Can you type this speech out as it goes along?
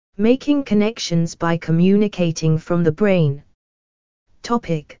Making connections by communicating from the brain.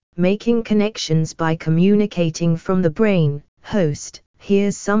 Topic: Making connections by communicating from the brain. Host: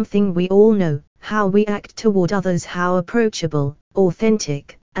 Here's something we all know: how we act toward others, how approachable,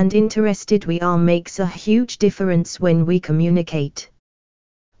 authentic, and interested we are makes a huge difference when we communicate.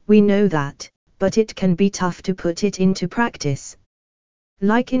 We know that, but it can be tough to put it into practice.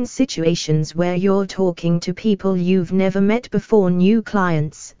 Like in situations where you're talking to people you've never met before, new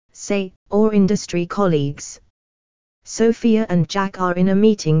clients, say, or industry colleagues. Sofia and Jack are in a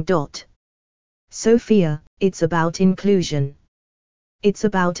meeting. Sofia: It's about inclusion. It's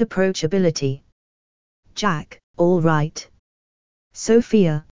about approachability. Jack: All right.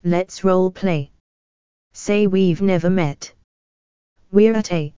 Sofia: Let's role play. Say we've never met. We're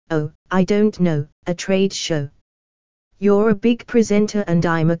at I don't know, a trade show. You're a big presenter and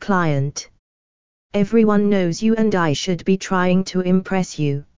I'm a client. Everyone knows you and I should be trying to impress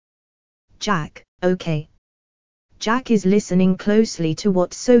you. Jack: Okay. Jack is listening closely to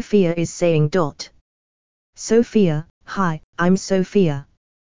what Sofia is saying. Sofia: Hi, I'm Sofia.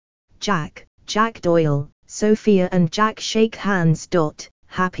 Jack: Jack Doyle. Sofia and Jack shake hands.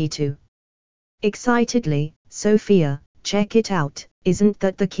 Happy to. Excitedly: Sofia, check it out, isn't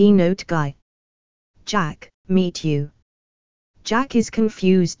that the keynote guy? Jack: Meet you. Jack is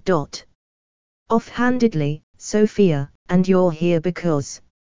confused. Offhandedly: Sofia, and you're here because?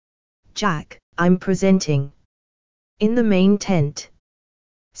 Jack: I'm presenting. In the main tent.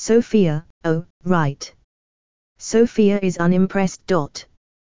 Sofia: Oh, right. Sofia is unimpressed.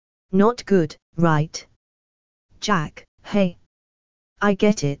 Not good, right? Jack: Hey. I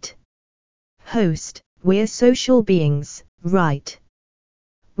get it. Host: We're social beings, right?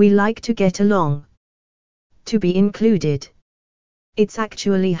 We like to get along. To be included. It's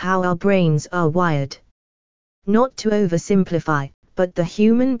actually how our brains are wired. Not to oversimplify, but the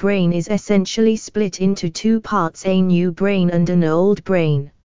human brain is essentially split into two parts: a new brain and an old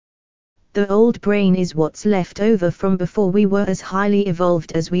brain. The old brain is what's left over from before we were as highly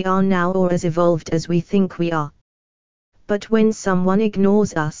evolved as we are now, or as evolved as we think we are. But when someone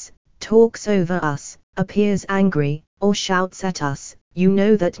ignores us, talks over us, appears angry, or shouts at us, you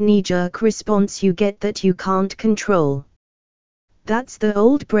know that knee-jerk response you get that you can't control. That's the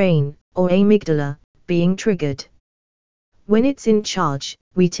old brain, or amygdala, being triggered. When it's in charge,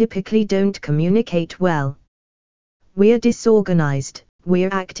 we typically don't communicate well. We're disorganized,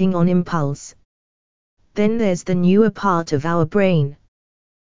 we're acting on impulse. Then there's the newer part of our brain.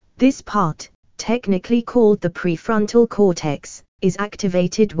 This part, technically called the prefrontal cortex, is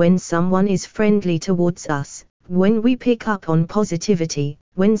activated when someone is friendly towards us, when we pick up on positivity,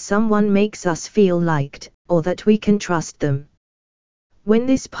 when someone makes us feel liked, or that we can trust them. When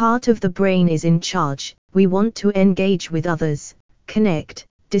this part of the brain is in charge, we want to engage with others, connect,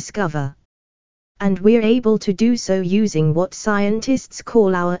 discover. And we're able to do so using what scientists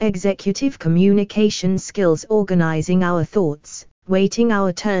call our executive communication skills: organizing our thoughts, waiting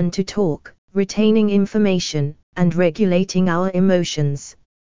our turn to talk, retaining information, and regulating our emotions.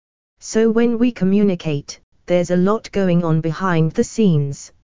 So when we communicate, there's a lot going on behind the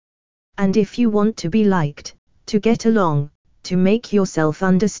scenes. And if you want to be liked, to get along, to make yourself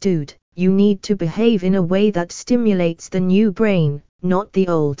understood, you need to behave in a way that stimulates the new brain, not the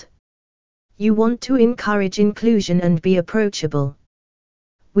old. You want to encourage inclusion and be approachable.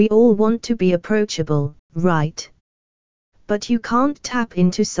 We all want to be approachable, right? But you can't tap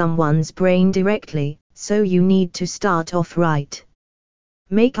into someone's brain directly, so you need to start off right.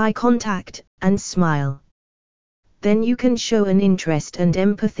 Make eye contact, and smile. Then you can show an interest and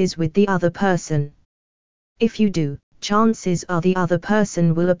empathize with the other person. If you do, chances are the other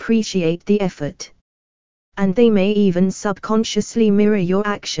person will appreciate the effort. And they may even subconsciously mirror your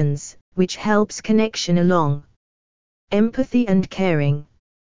actions, which helps connection along. Empathy and caring.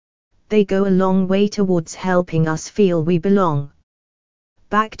 They go a long way towards helping us feel we belong.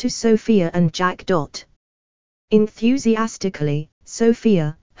 Back to Sofia and Jack. Enthusiastically: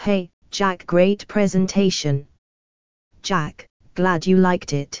 Sofia: Hey, Jack, great presentation. Jack: Glad you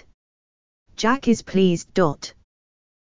liked it. Jack is pleased.